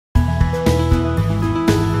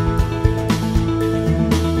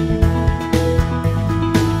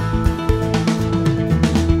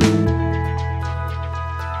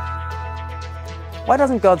Why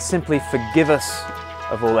doesn't God simply forgive us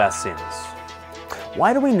of all our sins?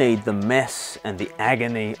 Why do we need the mess and the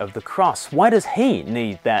agony of the cross? Why does He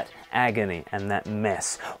need that agony and that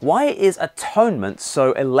mess? Why is atonement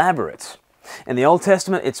so elaborate? In the Old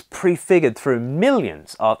Testament, it's prefigured through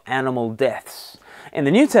millions of animal deaths. In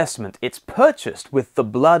the New Testament, it's purchased with the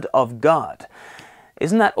blood of God.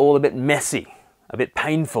 Isn't that all a bit messy, a bit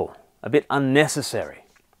painful, a bit unnecessary?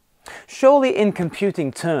 Surely in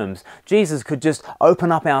computing terms, Jesus could just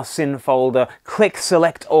open up our sin folder, click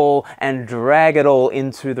select all, and drag it all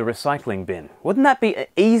into the recycling bin. Wouldn't that be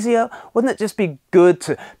easier? Wouldn't it just be good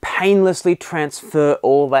to painlessly transfer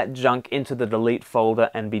all that junk into the delete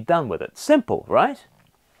folder and be done with it? Simple, right?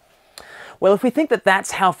 Well, if we think that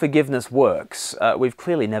that's how forgiveness works, we've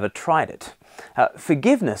clearly never tried it.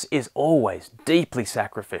 Forgiveness is always deeply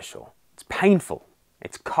sacrificial. It's painful,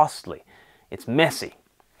 it's costly, it's messy.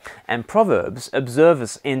 And Proverbs observes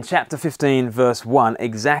us in chapter 15 verse 1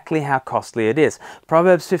 exactly how costly it is.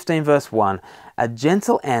 Proverbs 15 verse 1, "A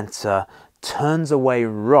gentle answer turns away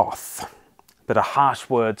wrath, but a harsh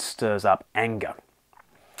word stirs up anger."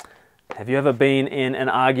 Have you ever been in an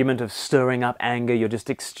argument of stirring up anger? You're just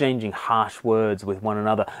exchanging harsh words with one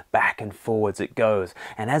another, back and forwards it goes.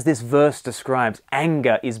 And as this verse describes,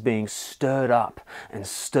 anger is being stirred up and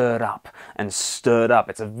stirred up and stirred up.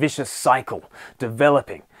 It's a vicious cycle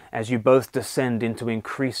developing as you both descend into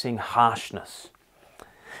increasing harshness.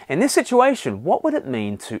 In this situation, what would it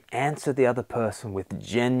mean to answer the other person with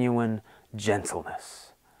genuine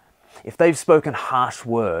gentleness? If they've spoken harsh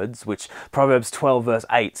words, which Proverbs 12 verse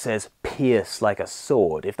 8 says, pierce like a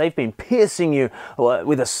sword, if they've been piercing you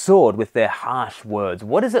with a sword with their harsh words,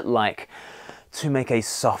 what is it like to make a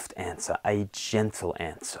soft answer, a gentle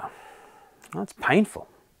answer? Well, it's painful.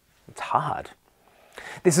 It's hard.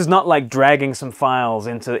 This is not like dragging some files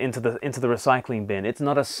into the recycling bin. It's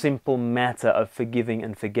not a simple matter of forgiving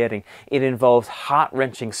and forgetting. It involves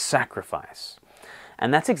heart-wrenching sacrifice.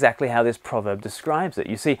 And that's exactly how this proverb describes it.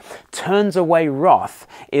 You see, turns away wrath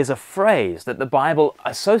is a phrase that the Bible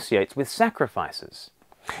associates with sacrifices.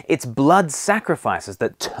 It's blood sacrifices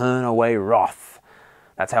that turn away wrath.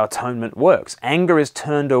 That's how atonement works. Anger is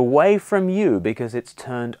turned away from you because it's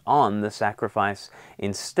turned on the sacrifice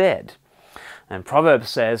instead. And Proverbs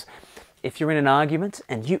says, if you're in an argument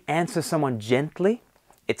and you answer someone gently,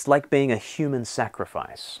 it's like being a human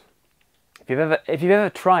sacrifice. If you've ever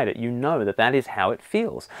tried it, you know that that is how it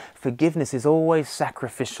feels. Forgiveness is always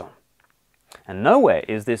sacrificial. And nowhere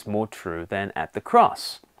is this more true than at the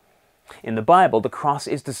cross. In the Bible, the cross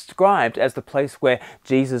is described as the place where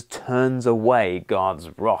Jesus turns away God's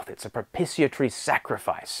wrath. It's a propitiatory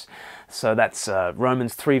sacrifice. So that's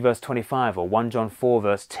Romans 3 verse 25 or 1 John 4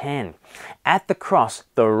 verse 10. At the cross,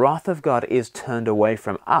 the wrath of God is turned away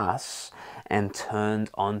from us and turned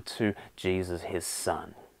onto Jesus, His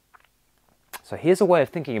Son. So here's a way of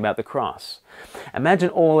thinking about the cross. Imagine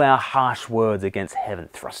all our harsh words against heaven,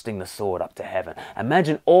 thrusting the sword up to heaven.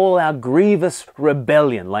 Imagine all our grievous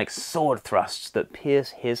rebellion like sword thrusts that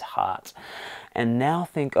pierce His heart. And now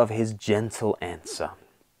think of His gentle answer.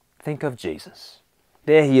 Think of Jesus.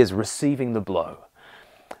 There He is receiving the blow.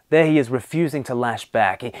 There He is refusing to lash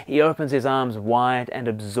back. He opens His arms wide and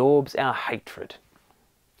absorbs our hatred.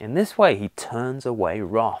 In this way, He turns away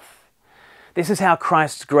wrath. This is how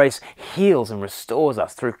Christ's grace heals and restores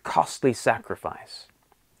us through costly sacrifice.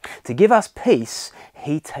 To give us peace,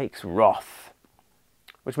 He takes wrath,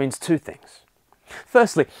 which means two things.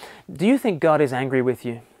 Firstly, do you think God is angry with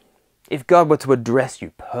you? If God were to address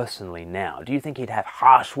you personally now, do you think He'd have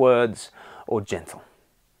harsh words or gentle?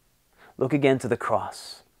 Look again to the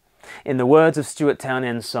cross. In the words of Stuart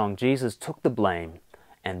Townend's song, Jesus took the blame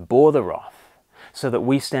and bore the wrath so that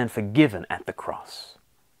we stand forgiven at the cross.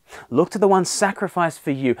 Look to the one sacrificed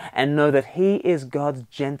for you and know that He is God's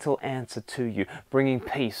gentle answer to you, bringing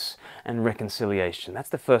peace and reconciliation. That's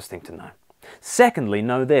the first thing to know. Secondly,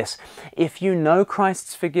 know this. If you know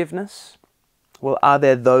Christ's forgiveness, well, are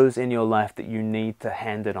there those in your life that you need to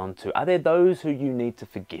hand it on to? Are there those who you need to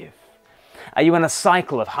forgive? Are you in a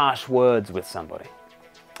cycle of harsh words with somebody?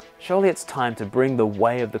 Surely it's time to bring the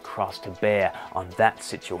way of the cross to bear on that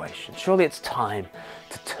situation. Surely it's time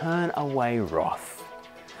to turn away wrath,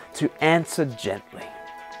 to answer gently,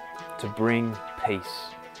 to bring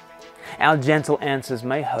peace. Our gentle answers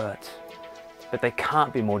may hurt, but they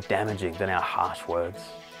can't be more damaging than our harsh words.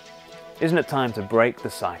 Isn't it time to break the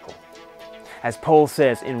cycle? As Paul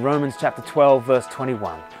says in Romans chapter 12 verse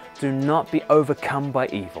 21, do not be overcome by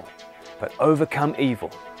evil, but overcome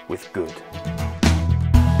evil with good.